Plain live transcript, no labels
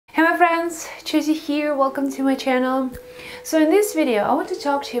friends, Chuzi here, welcome to my channel. So in this video I want to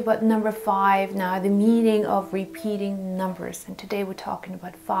talk to you about number 5 now, the meaning of repeating numbers, and today we're talking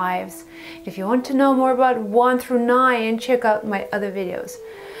about 5s. If you want to know more about 1 through 9, check out my other videos.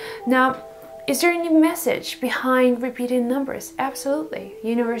 Now, is there any message behind repeating numbers? Absolutely.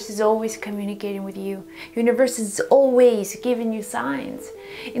 Universe is always communicating with you. Universe is always giving you signs.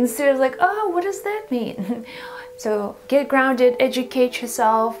 Instead of like, oh, what does that mean? So get grounded, educate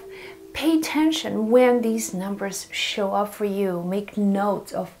yourself, pay attention when these numbers show up for you. Make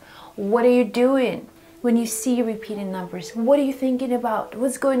notes of what are you doing when you see repeating numbers. What are you thinking about?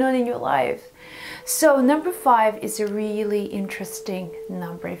 What's going on in your life? So number 5 is a really interesting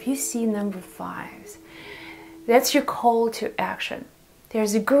number. If you see number 5s, that's your call to action.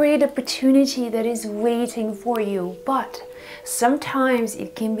 There's a great opportunity that is waiting for you, but sometimes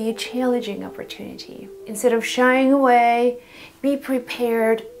it can be a challenging opportunity. Instead of shying away, be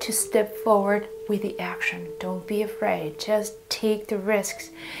prepared to step forward with the action. Don't be afraid. Just take the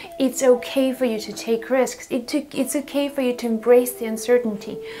risks. It's okay for you to take risks. It's okay for you to embrace the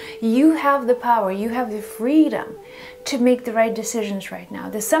uncertainty. You have the power. You have the freedom to make the right decisions right now.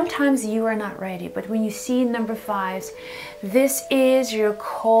 That sometimes you are not ready, but when you see number 5s, this is your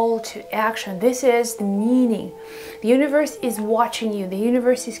call to action. This is the meaning. The universe is watching you. The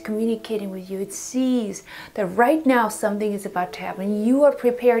universe is communicating with you. It sees that right now something is about to happen. You are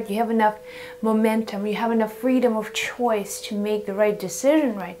prepared. You have enough momentum. You have enough freedom of choice to make the right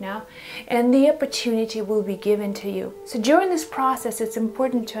decision right now, and the opportunity will be given to you. So during this process, it's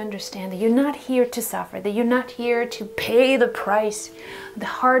important to understand that you're not here to suffer, that you're not here to pay the price, the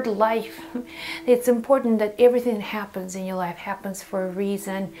hard life. It's important that everything that happens in your life happens for a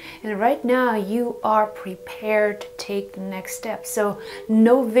reason, and right now you are prepared to take the next step. So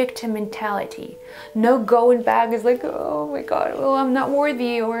no victim mentality, no going back. It's like, oh my God, well, I'm not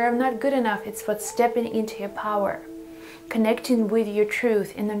worthy or I'm not good enough. It's about stepping into your power, connecting with your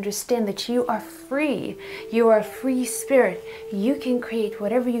truth, and understand that you are free. You are a free spirit. You can create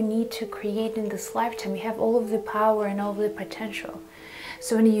whatever you need to create in this lifetime. You have all of the power and all of the potential.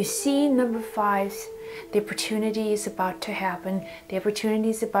 So when you see number 5s, the opportunity is about to happen. The opportunity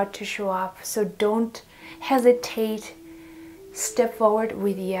is about to show up. So don't hesitate. Step forward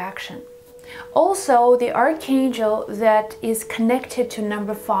with the action. Also, the archangel that is connected to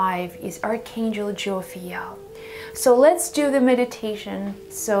number 5 is Archangel Jophiel. So let's do the meditation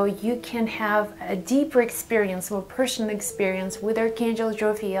so you can have a deeper experience, more personal experience with Archangel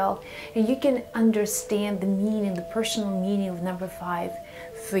Jophiel, and you can understand the meaning, the personal meaning of number 5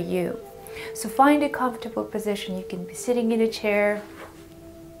 for you. So find a comfortable position. You can be sitting in a chair.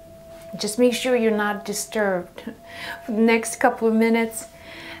 Just make sure you're not disturbed for the next couple of minutes,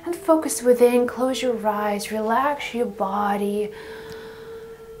 and focus within. Close your eyes, relax your body.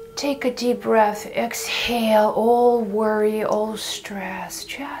 Take a deep breath, exhale all worry, all stress.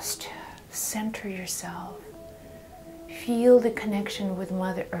 Just center yourself. Feel the connection with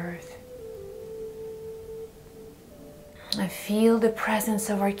Mother Earth. And feel the presence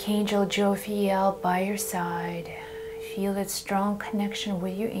of Archangel Jophiel by your side. Feel that strong connection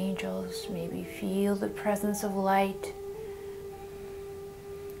with your angels. Maybe feel the presence of light.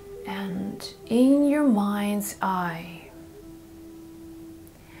 And in your mind's eye,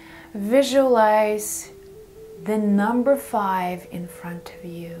 visualize the number 5 in front of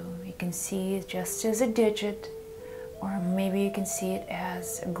you. You can see it just as a digit, or maybe you can see it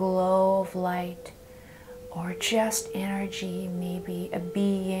as a glow of light, or just energy, maybe a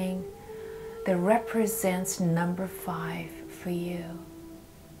being that represents number 5 for you.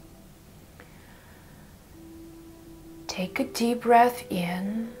 Take a deep breath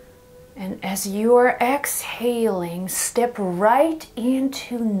in. And as you are exhaling, step right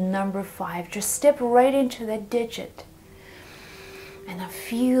into number 5. Just step right into that digit. And I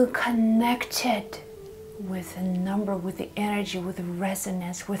feel connected with the number, with the energy, with the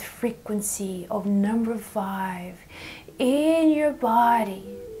resonance, with frequency of number 5 in your body.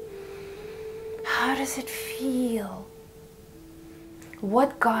 How does it feel?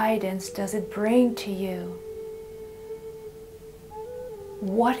 What guidance does it bring to you?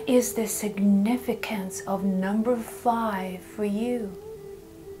 What is the significance of number 5 for you?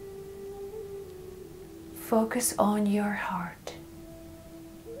 Focus on your heart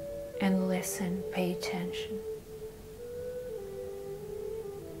and listen, pay attention.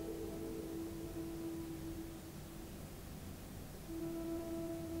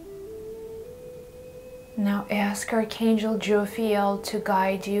 Now ask Archangel Jophiel to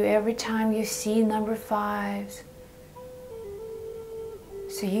guide you every time you see number 5s.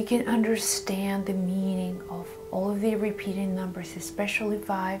 so you can understand the meaning of all of the repeating numbers, especially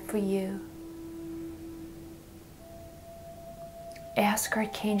 5 for you. Ask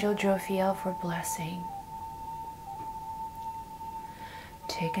Archangel Jophiel for blessing.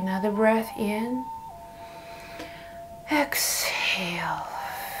 Take another breath in. Exhale.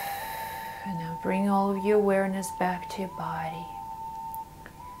 And now bring all of your awareness back to your body.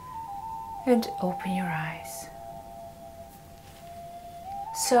 And open your eyes.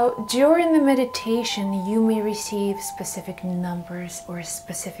 So during the meditation, you may receive specific numbers or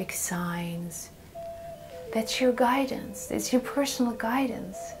specific signs. That's your guidance. It's your personal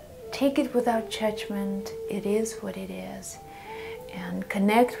guidance. Take it without judgment. It is what it is. And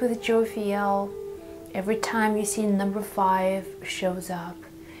connect with Jophiel. Every time you see number 5 shows up,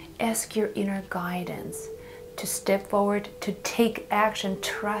 ask your inner guidance to step forward, to take action.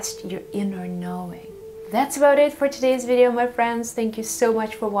 Trust your inner knowing. That's about it for today's video, my friends. Thank you so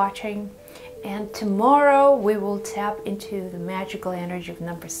much for watching. And tomorrow we will tap into the magical energy of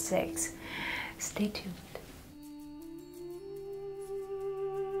number 6. Stay tuned.